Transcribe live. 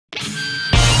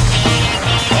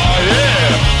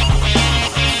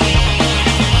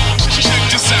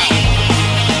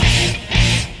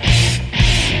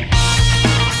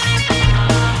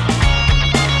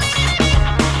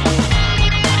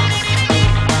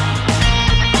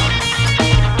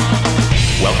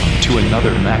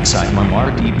another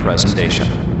MaximumRD presentation.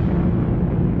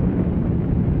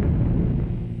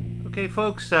 Okay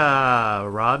folks,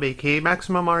 Rob aka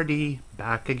MaximumRD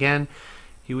back again.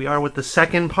 Here we are with the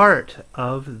second part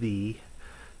of the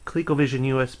Colecovision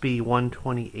USB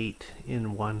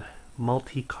 128-in-1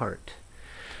 multi-cart.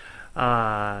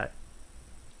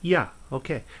 Yeah,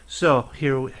 okay. So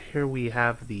here we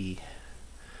have the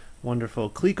wonderful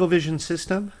Colecovision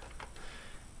system,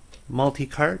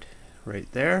 multi-cart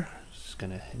right there. Just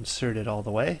gonna insert it all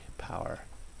the way. Power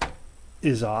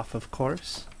is off, of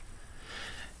course.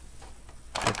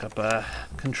 Pick up a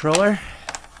controller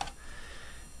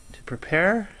to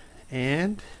prepare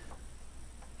and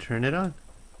turn it on.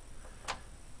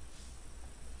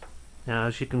 Now,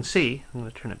 as you can see, I'm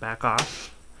going to turn it back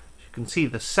off. As you can see,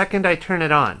 the second I turn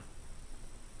it on,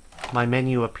 my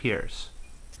menu appears.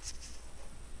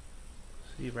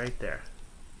 See right there.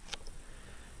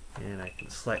 And I can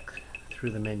select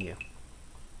through the menu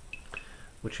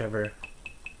whichever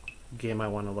game I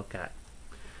want to look at.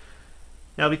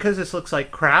 Now, because this looks like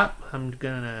crap, I'm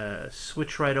gonna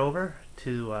switch right over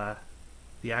to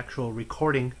the actual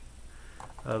recording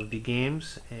of the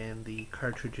games and the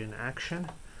cartridge in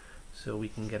action, so we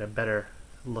can get a better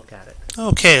look at it.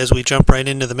 Okay, as we jump right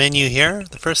into the menu here,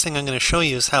 the first thing I'm going to show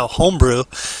you is how Homebrew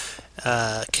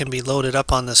can be loaded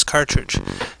up on this cartridge.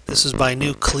 This is by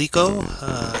New Coleco,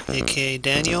 aka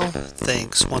Daniel.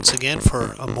 Thanks once again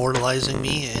for immortalizing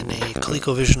me in a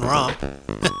ColecoVision ROM.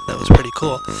 That was pretty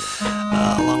cool,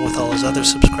 along with all his other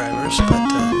subscribers, but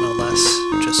no less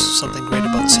just something great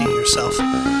about seeing yourself in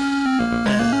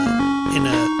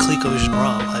a ColecoVision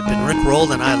ROM. I've been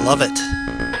rickrolled and I love it.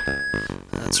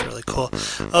 That's really cool.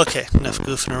 Okay, enough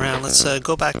goofing around. Let's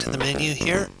go back to the menu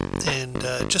here. And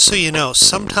just so you know,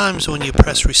 sometimes when you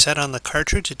press reset on the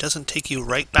cartridge, it doesn't take you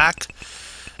right back,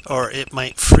 or it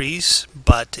might freeze,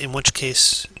 but in which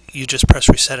case you just press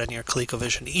reset on your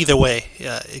ColecoVision. Either way,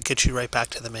 it gets you right back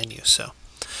to the menu. So,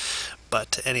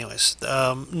 but anyways,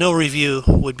 no review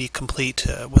would be complete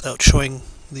without showing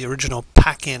the original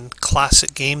pack-in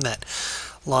classic game that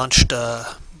launched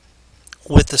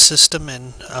with the system,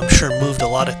 and I'm sure moved a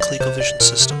lot of ColecoVision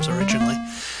systems originally.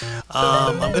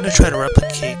 I'm going to try to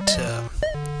replicate a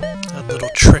little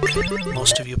trick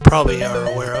most of you probably are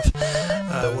aware of,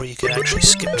 where you can actually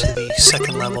skip to the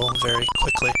second level very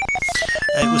quickly.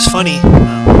 It was funny,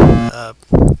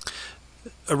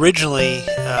 originally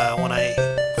when I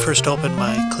first opened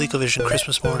my ColecoVision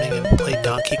Christmas morning and played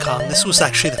Donkey Kong, this was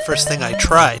actually the first thing I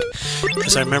tried,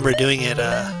 because I remember doing it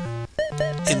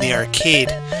in the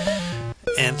arcade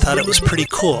and thought it was pretty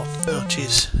cool. Oh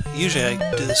geez, usually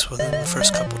I do this within the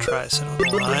first couple tries. I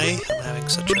don't know why I'm having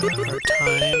such a hard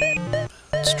time.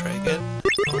 Let's try again.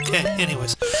 Okay,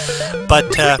 anyways.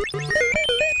 But I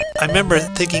remember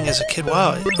thinking as a kid,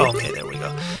 wow, okay, there we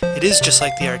go. It is just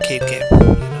like the arcade game. You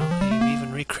know, you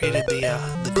even recreated the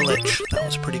glitch. That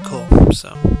was pretty cool.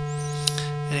 So,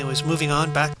 anyways, moving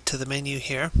on back to the menu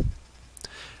here.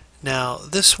 Now,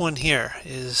 this one here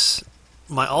is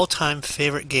my all-time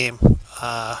favorite game.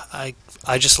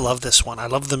 I just love this one. I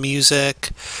love the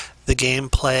music, the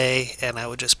gameplay, and I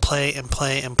would just play and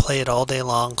play and play it all day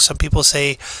long. Some people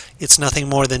say it's nothing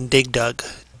more than Dig Dug.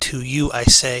 To you, I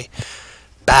say,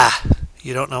 bah,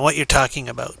 you don't know what you're talking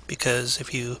about, because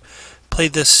if you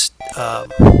played this to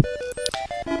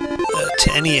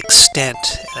any extent,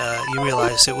 you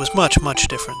realize it was much, much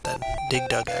different than Dig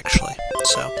Dug, actually.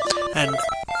 So, and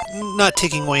not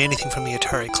taking away anything from the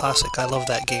Atari Classic, I love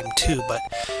that game too, but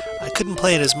I couldn't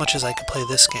play it as much as I could play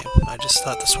this game. I just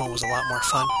thought this one was a lot more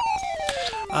fun.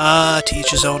 To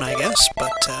each his own, I guess,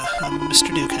 but I'm a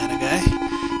Mr. Do kind of guy.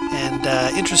 And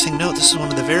interesting note, this is one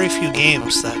of the very few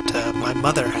games that my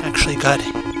mother actually got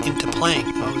into playing.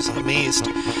 I was amazed.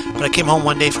 But I came home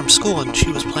one day from school and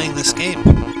she was playing this game.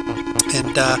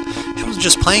 And she wasn't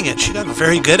just playing it, she got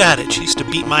very good at it. She used to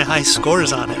beat my high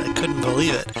scores on it. I couldn't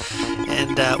believe it.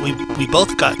 And we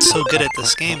both got so good at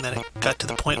this game that it got to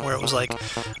the point where it was like,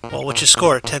 well, what's your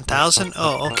score? 10,000?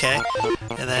 Oh, okay.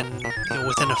 And then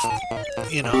within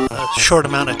a short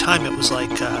amount of time, it was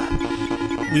like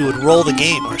we would roll the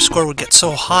game. Our score would get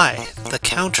so high, the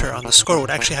counter on the score would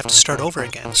actually have to start over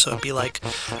again. So it'd be like,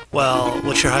 well,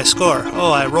 what's your high score?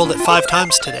 Oh, I rolled it 5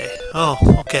 times today. Oh,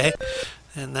 okay.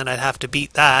 And then I'd have to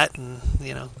beat that and,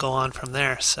 go on from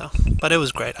there. So, but it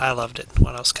was great. I loved it.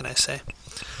 What else can I say?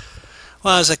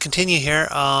 Well, as I continue here,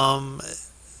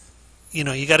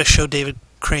 you got to show David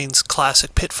Crane's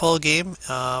classic Pitfall game.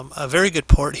 A very good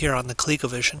port here on the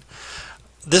ColecoVision.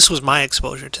 This was my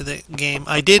exposure to the game.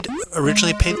 I did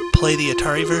originally play the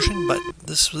Atari version, but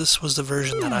this was the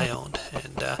version that I owned.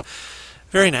 And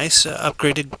Very nice.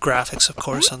 Upgraded graphics, of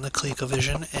course, on the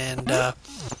Colecovision. And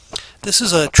this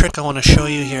is a trick I want to show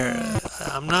you here.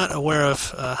 I'm not aware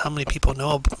of how many people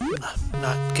know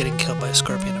not getting killed by a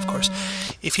scorpion, of course.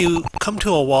 If you come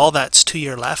to a wall that's to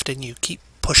your left and you keep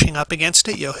pushing up against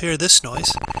it, you'll hear this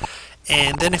noise.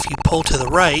 And then if you pull to the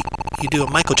right, you do a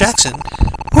Michael Jackson,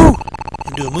 woo,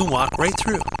 and do a moonwalk right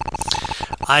through.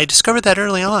 I discovered that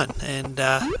early on, and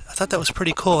I thought that was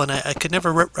pretty cool, and I could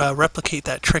never replicate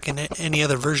that trick in any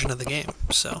other version of the game.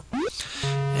 So,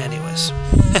 anyways.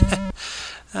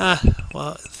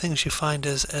 Well, things you find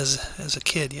as a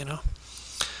kid, you know.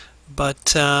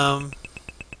 But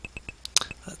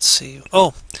let's see.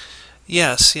 Oh,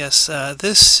 yes.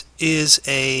 This is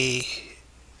a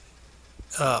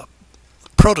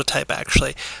prototype,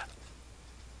 actually.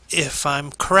 If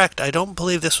I'm correct, I don't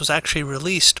believe this was actually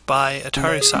released by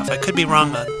Atari Soft. I could be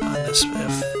wrong on this.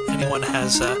 If anyone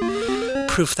has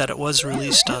proof that it was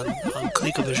released on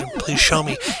ColecoVision, please show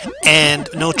me. And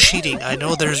no cheating. I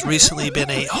know there's recently been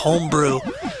a homebrew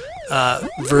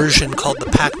version called the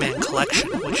Pac-Man Collection,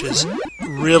 which is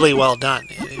really well done.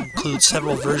 It includes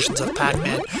several versions of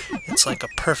Pac-Man. It's like a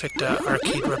perfect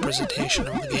arcade representation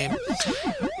of the game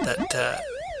that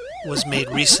was made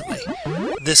recently.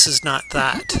 This is not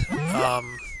that.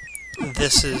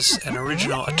 This is an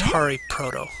original Atari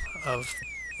proto of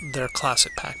their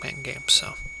classic Pac-Man game.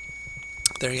 So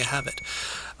there you have it.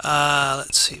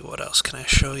 Let's see, what else can I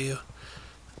show you?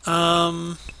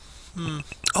 Oh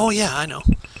yeah, I know.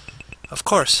 Of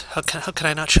course. How can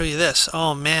I not show you this?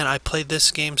 Oh man, I played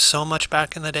this game so much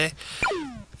back in the day.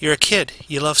 You're a kid.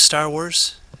 You love Star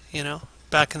Wars, you know,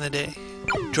 back in the day.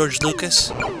 George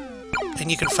Lucas. And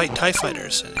you can fight TIE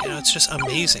fighters. And, you know, it's just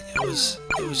amazing. It was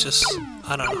just,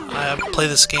 I don't know. I played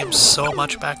this game so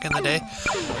much back in the day.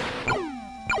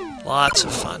 Lots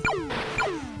of fun.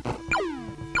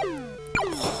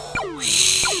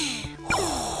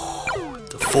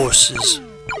 The Force is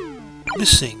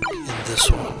missing in this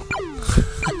one.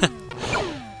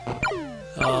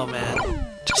 Oh man,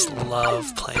 just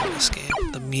love playing this game.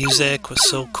 The music was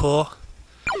so cool.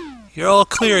 You're all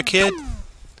clear, kid.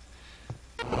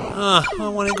 I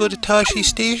want to go to Tashi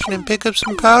Station and pick up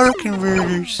some power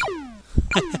converters.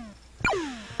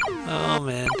 Oh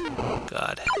man,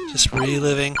 God, just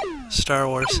reliving Star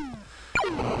Wars.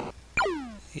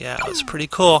 Yeah, it was pretty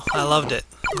cool. I loved it.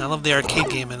 I loved the arcade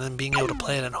game, and then being able to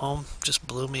play it at home just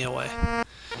blew me away.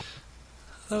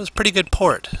 That was a pretty good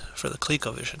port for the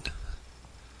ColecoVision.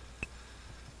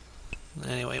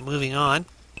 Anyway, moving on.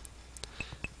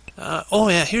 Oh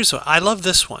yeah, here's one. I love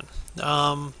this one.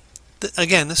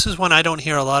 Again, this is one I don't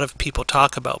hear a lot of people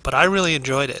talk about, but I really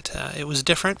enjoyed it. It was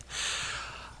different.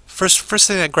 First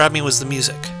thing that grabbed me was the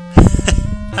music.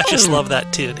 I just love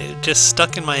that tune. It just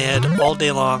stuck in my head all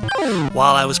day long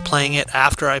while I was playing it.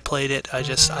 After I played it, I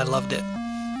loved it.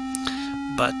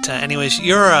 But anyways,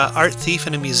 you're an art thief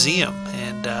in a museum,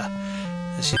 and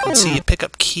as you can see, you pick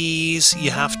up keys.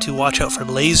 You have to watch out for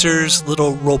lasers,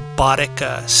 little robotic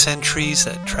sentries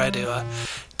that try to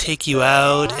take you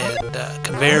out, and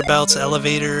conveyor belts,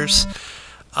 elevators.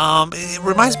 It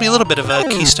reminds me a little bit of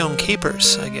Keystone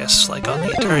Capers, I guess, like on the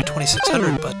Atari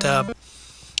 2600, but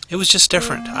it was just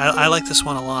different. I like this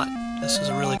one a lot. This is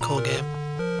a really cool game.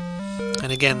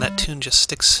 And again, that tune just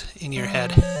sticks in your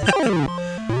head.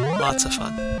 Lots of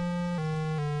fun.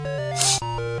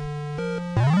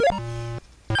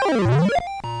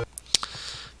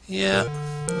 Yeah,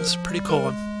 this is a pretty cool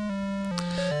one.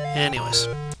 Anyways.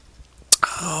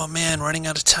 Oh man, running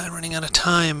out of time.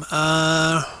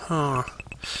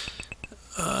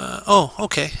 Oh,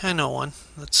 okay, I know one.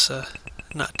 That's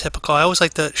not typical. I always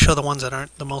like to show the ones that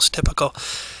aren't the most typical.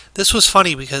 This was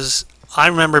funny because I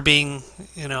remember being,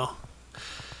 you know,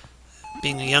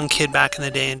 being a young kid back in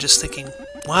the day and just thinking,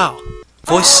 wow,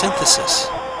 voice synthesis.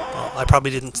 Well, I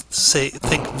probably didn't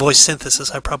think voice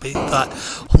synthesis. I probably thought,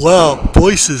 wow,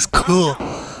 voice is cool.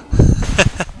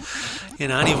 You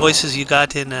know, any voices you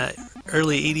got in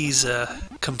early 80s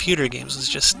computer games was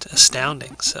just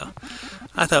astounding. So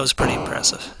I thought it was pretty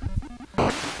impressive.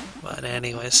 But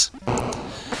anyways,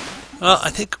 well,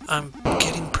 I think I'm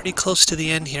getting pretty close to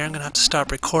the end here. I'm going to have to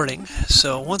stop recording.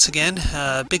 So once again,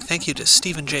 big thank you to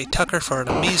Stephen J. Tucker for an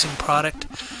amazing product.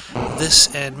 This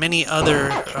and many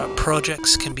other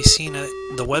projects can be seen at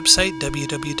the website,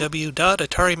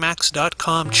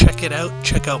 www.atarimax.com. Check it out.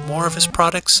 Check out more of his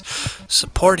products.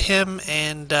 Support him,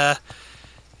 and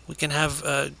we can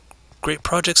have great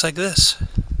projects like this.